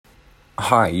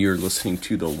Hi, you're listening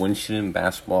to the Winston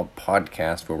Basketball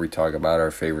Podcast, where we talk about our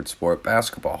favorite sport,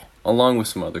 basketball, along with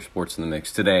some other sports in the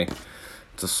mix. Today,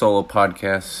 it's a solo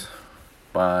podcast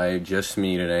by just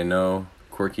me today. No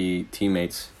quirky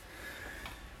teammates,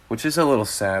 which is a little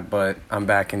sad, but I'm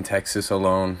back in Texas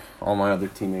alone. All my other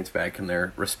teammates back in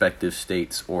their respective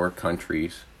states or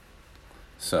countries.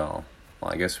 So,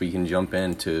 I guess we can jump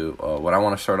into what I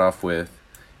want to start off with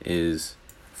is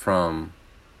from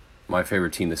my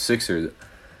favorite team, the Sixers.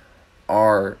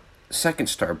 Our second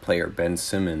star player, Ben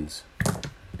Simmons,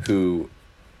 who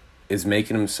is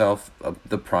making himself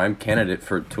the prime candidate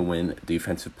to win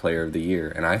Defensive Player of the Year.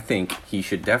 And I think he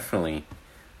should definitely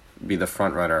be the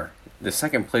front runner. The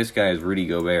second place guy is Rudy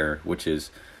Gobert, which is,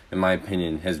 in my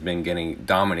opinion, has been getting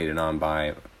dominated on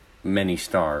by many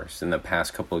stars in the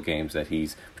past couple of games that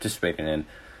he's participated in.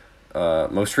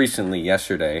 Most recently,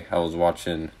 yesterday, I was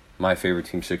watching my favorite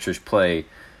team, Sixers, play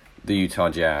the Utah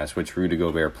Jazz, which Rudy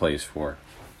Gobert plays for.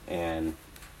 And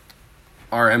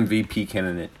our MVP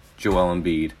candidate, Joel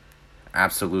Embiid,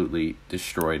 absolutely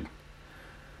destroyed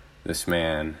this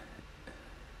man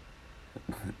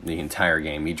the entire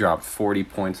game. He dropped 40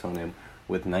 points on him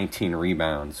with 19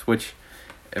 rebounds, which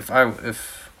if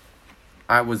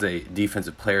I was a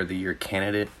Defensive Player of the Year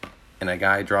candidate and a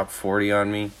guy dropped 40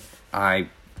 on me, I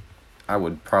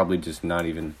would probably just not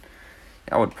even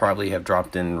 – I would probably have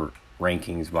dropped in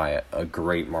rankings by a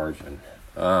great margin.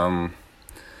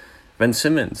 Ben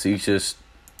Simmons, he's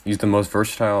the most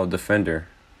versatile defender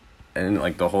in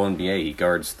like the whole NBA. He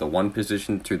guards the 1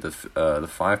 position through the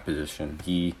 5 position.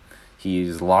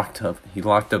 He's locked up. He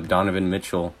locked up Donovan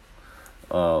Mitchell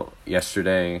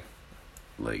yesterday,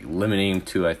 like limiting him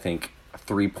to I think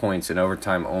 3 points in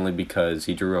overtime only because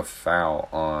he drew a foul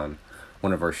on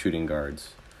one of our shooting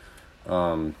guards.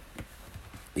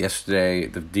 Yesterday,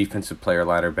 the defensive player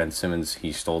ladder, Ben Simmons,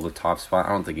 he stole the top spot.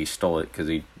 I don't think he stole it because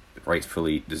he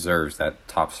rightfully deserves that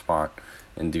top spot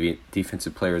in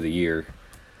Defensive Player of the Year.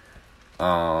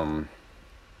 Yeah,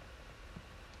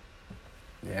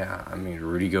 I mean,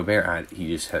 Rudy Gobert,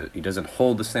 he doesn't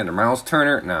hold the standard. Miles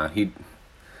Turner,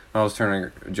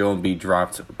 Joel Embiid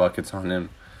dropped buckets on him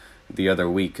the other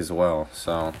week as well.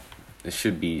 So it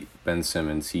should be Ben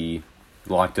Simmons. He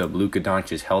locked up Luka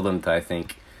Doncic, held him to, I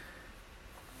think,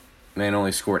 man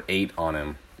only scored 8 on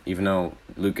him. Even though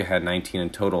Luka had 19 in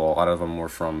total, a lot of them were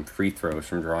from free throws,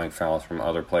 from drawing fouls from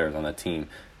other players on the team.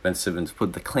 Ben Simmons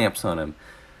put the clamps on him.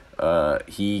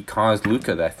 He caused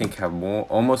Luka to, I think, have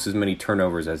almost as many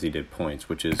turnovers as he did points,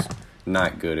 which is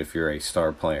not good if you're a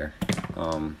star player.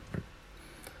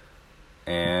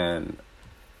 And,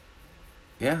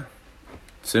 yeah,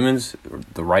 Simmons,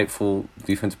 the rightful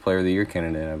Defensive Player of the Year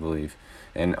candidate, I believe.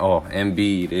 And,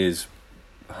 Embiid is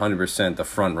 100% the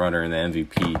front runner in the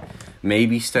MVP.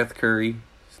 Maybe Steph Curry.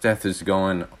 Steph is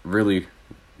going really,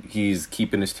 he's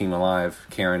keeping his team alive,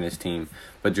 carrying his team.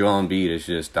 But Joel Embiid is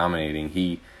just dominating.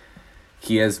 He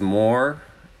has more,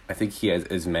 I think he has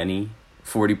as many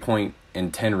 40-point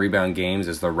and 10-rebound games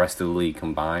as the rest of the league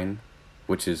combined,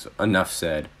 which is enough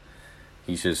said.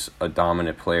 He's just a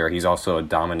dominant player. He's also a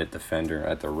dominant defender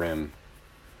at the rim,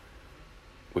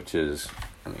 which is,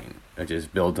 it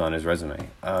just builds on his resume.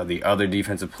 The other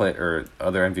defensive player or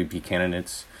other MVP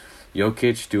candidates,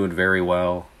 Jokic doing very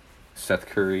well. Seth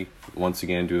Curry, once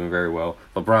again, doing very well.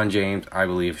 LeBron James, I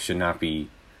believe, should not be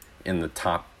in the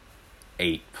top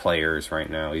 8 players right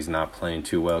now. He's not playing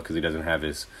too well because he doesn't have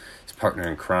his partner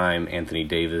in crime, Anthony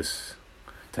Davis,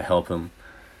 to help him.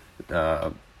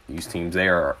 These teams,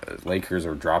 Lakers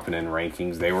are dropping in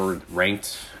rankings. They were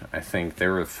ranked, I think, they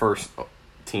were the first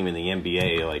team in the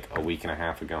NBA like a week and a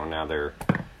half ago. Now they're,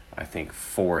 I think,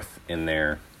 4th in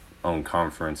their own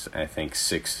conference. I think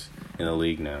 6th in the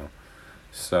league now.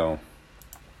 So,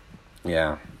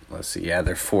 yeah, let's see. Yeah,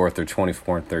 they're 4th. They're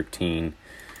 24-13,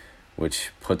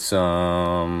 which puts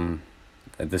the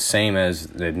same as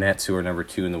the Nets, who are number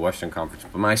 2 in the Western Conference.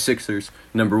 But my Sixers,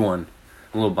 number 1.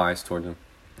 I'm a little biased towards them,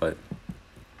 but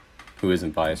who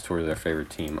isn't biased towards their favorite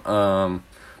team?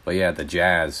 But yeah, the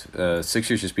Jazz.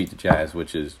 Sixers just beat the Jazz,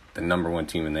 which is the number 1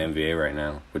 team in the NBA right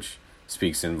now, which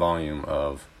speaks in volume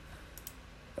of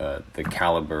the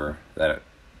caliber that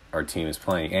our team is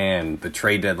playing. And the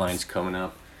trade deadline's coming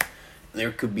up.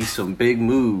 There could be some big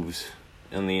moves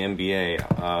in the NBA,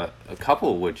 a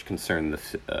couple of which concern the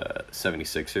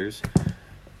 76ers.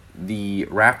 The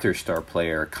Raptors star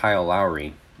player, Kyle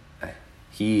Lowry,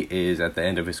 he is at the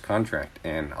end of his contract,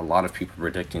 and a lot of people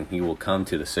predicting he will come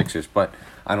to the Sixers, but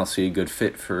I don't see a good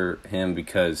fit for him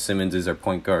because Simmons is our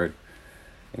point guard,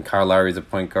 and Kyle Lowry is a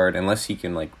point guard. Unless he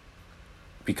can,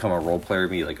 become a role player,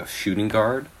 be, a shooting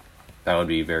guard, that would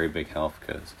be a very big help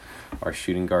because Our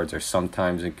shooting guards are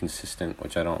sometimes inconsistent,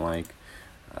 which I don't like.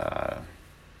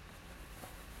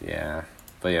 Yeah.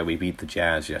 But yeah, we beat the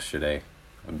Jazz yesterday.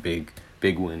 A big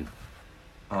win.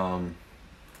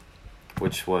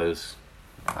 Which was,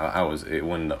 it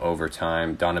went into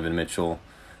overtime. Donovan Mitchell,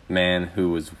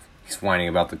 he's whining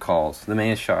about the calls. The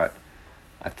man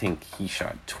I think he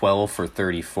shot 12 for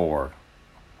 34.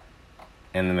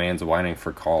 And the man's whining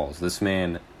for calls. This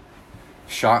man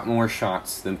shot more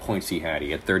shots than points he had. He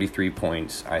had 33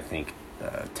 points. I think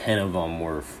 10 of them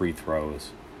were free throws,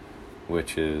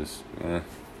 which is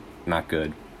not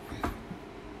good.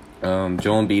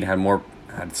 Joel Embiid had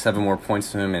 7 more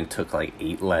points than him and took like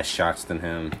 8 less shots than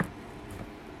him.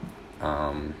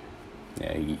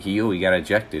 He got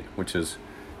ejected, which is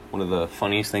one of the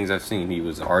funniest things I've seen. He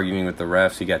was arguing with the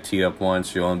refs. He got teed up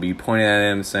once. Joel Embiid pointed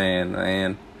at him saying,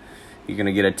 "Man, you're going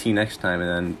to get a tee next time." And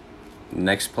then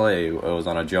next play, it was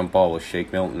on a jump ball with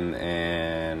Shake Milton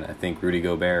and I think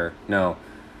Sabonis.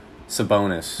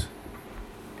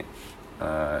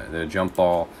 The jump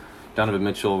ball. Donovan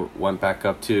Mitchell went back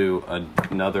up to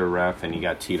another ref and he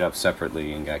got teed up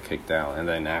separately and got kicked out. And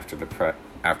then after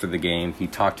the game, he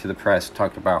talked to the press,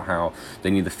 talked about how they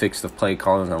need to fix the play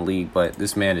calling in the league, but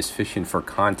this man is fishing for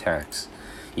contacts.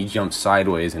 He jumped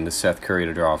sideways into Seth Curry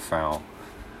to draw a foul,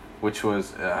 which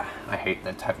was, I hate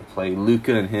that type of play.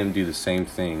 Luka and him do the same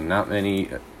thing. Not many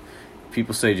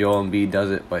people say Joel Embiid does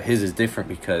it, but his is different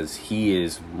because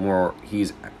he's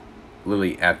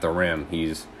literally at the rim.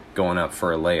 He's going up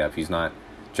for a layup. He's not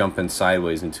jumping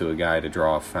sideways into a guy to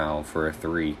draw a foul for a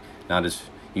 3.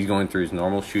 He's going through his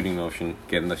normal shooting motion,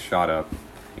 getting the shot up,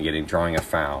 and drawing a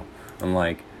foul.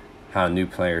 Unlike how new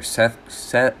player Steph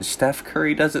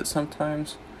Curry does it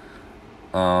sometimes.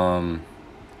 Luka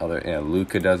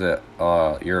does it.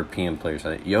 European players.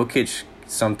 Jokic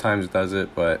sometimes does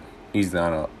it, but he's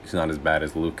not as bad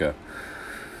as Luka.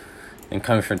 And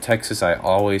coming from Texas, I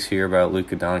always hear about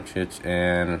Luka Doncic,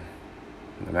 and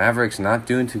the Mavericks not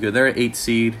doing too good. They're an 8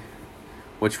 seed,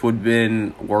 which would have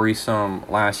been worrisome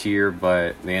last year,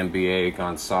 but the NBA had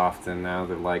gone soft, and now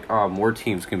they're like, more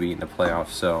teams can be in the playoffs.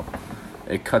 So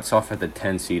it cuts off at the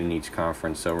 10 seed in each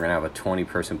conference. So we're going to have a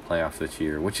 20-person playoff this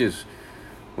year, which is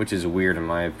weird in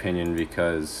my opinion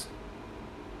because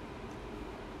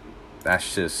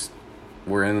that's just,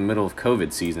 we're in the middle of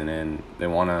COVID season and they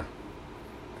want to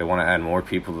add more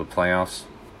people to the playoffs.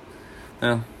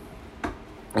 Well,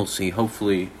 we'll see.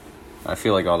 Hopefully, I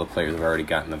feel like all the players have already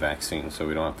gotten the vaccine, so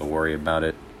we don't have to worry about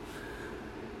it.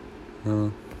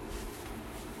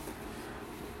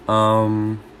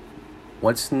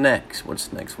 What's next? The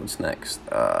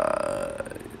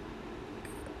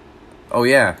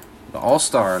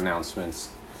All-Star announcements.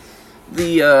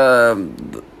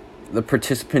 The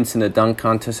participants in the dunk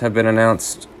contest have been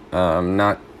announced. I'm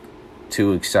not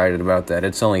too excited about that.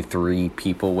 It's only 3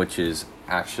 people,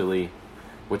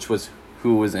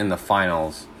 who was in the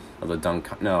finals of the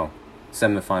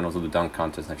semifinals of the dunk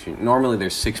contest next year. Normally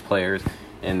there's 6 players,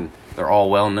 and they're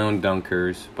all well-known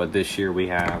dunkers, but this year we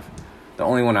have, the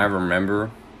only one I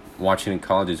remember watching in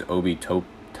college is Obi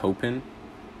Toppin.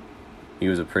 He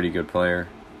was a pretty good player.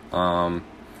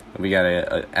 We got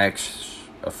a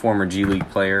former G League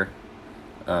player,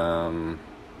 and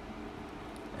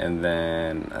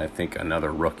then I think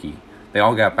another rookie. They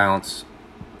all got bounced,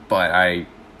 but I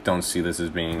don't see this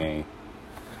as being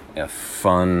a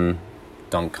fun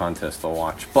dunk contest to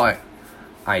watch. But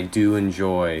I do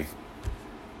enjoy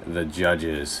the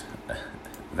judges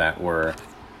that are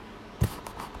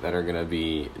going to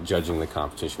be judging the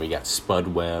competition. We got Spud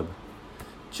Webb,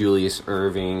 Julius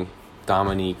Erving,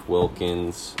 Dominique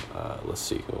Wilkins. Let's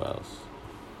see who else.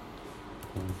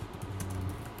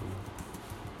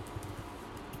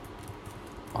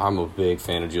 I'm a big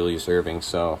fan of Julius Erving,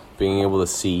 so being able to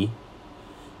see.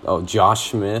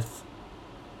 Josh Smith.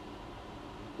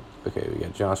 Okay, we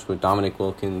got Josh Smith, Dominic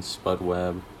Wilkins, Spud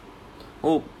Webb.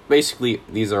 Well, basically,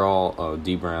 these are all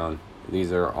D Brown.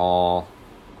 These are all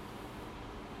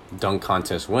dunk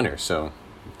contest winners, so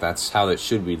that's how it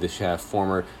should be. They should have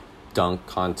former dunk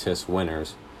contest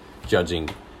winners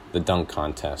judging the dunk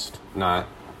contest, not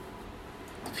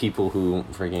people who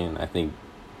I think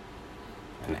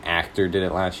an actor did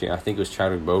it last year. I think it was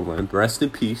Chadwick Boseman. Rest in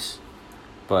peace.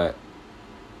 But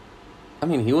I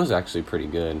mean, he was actually pretty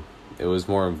good. It was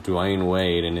more of Dwayne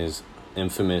Wade and his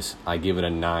infamous "I give it a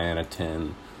 9 out of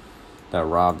 10" that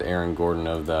robbed Aaron Gordon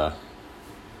of the.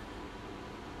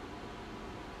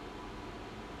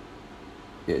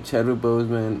 Yeah, Chadwick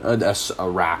Boseman, that's a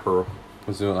rapper,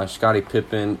 was doing like Scottie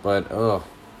Pippen, but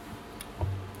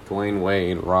Dwayne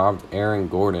Wade robbed Aaron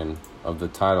Gordon of the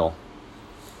title.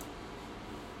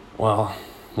 Well,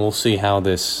 we'll see how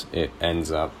it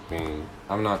ends up being.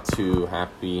 I'm not too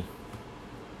happy.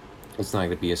 It's not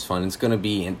going to be as fun. It's going to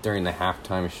be during the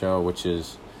halftime show, which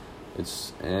is,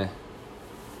 it's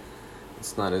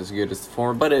not as good as the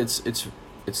former, but it's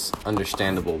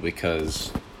understandable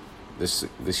because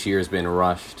this year has been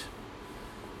rushed.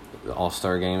 The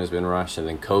All-Star game has been rushed, and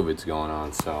then COVID's going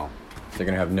on, so they're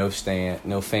going to have no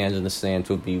fans in the stands.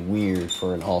 Would be weird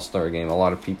for an All-Star game. A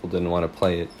lot of people didn't want to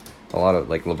play it. A lot of,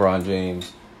 like, LeBron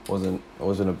James wasn't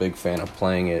a big fan of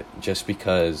playing it just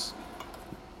because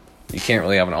you can't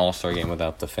really have an All-Star game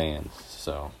without the fans.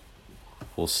 So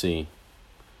we'll see.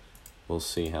 We'll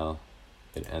see how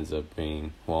it ends up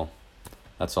being. Well,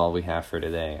 that's all we have for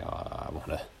today. I want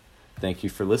to thank you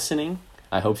for listening.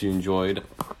 I hope you enjoyed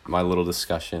my little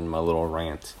discussion, my little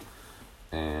rant.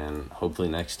 And hopefully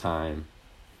next time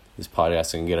this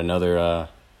podcast I can get another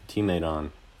teammate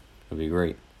on. It'll be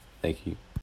great. Thank you.